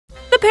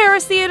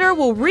Paris Theater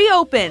will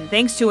reopen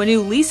thanks to a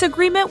new lease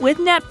agreement with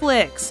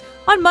Netflix.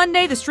 On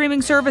Monday, the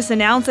streaming service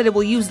announced that it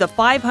will use the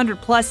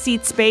 500-plus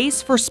seat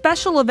space for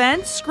special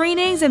events,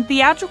 screenings, and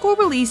theatrical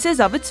releases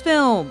of its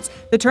films.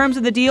 The terms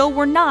of the deal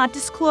were not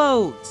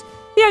disclosed.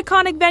 The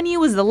iconic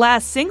venue is the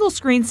last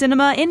single-screen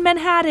cinema in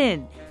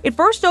Manhattan. It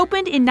first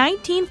opened in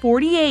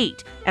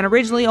 1948 and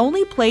originally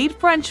only played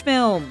French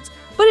films.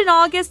 But in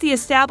August, the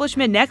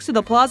establishment next to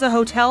the Plaza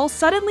Hotel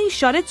suddenly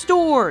shut its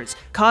doors,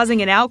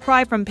 causing an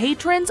outcry from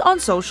patrons on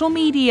social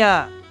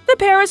media. The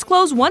Paris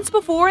closed once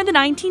before in the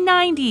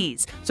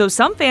 1990s, so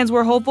some fans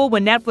were hopeful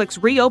when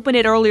Netflix reopened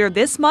it earlier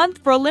this month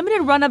for a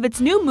limited run of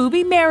its new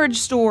movie Marriage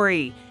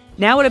Story.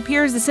 Now it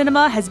appears the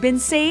cinema has been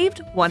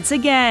saved once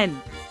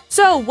again.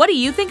 So, what do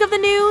you think of the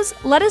news?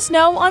 Let us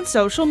know on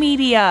social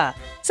media.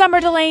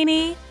 Summer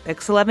Delaney,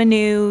 Pix11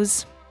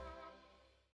 News.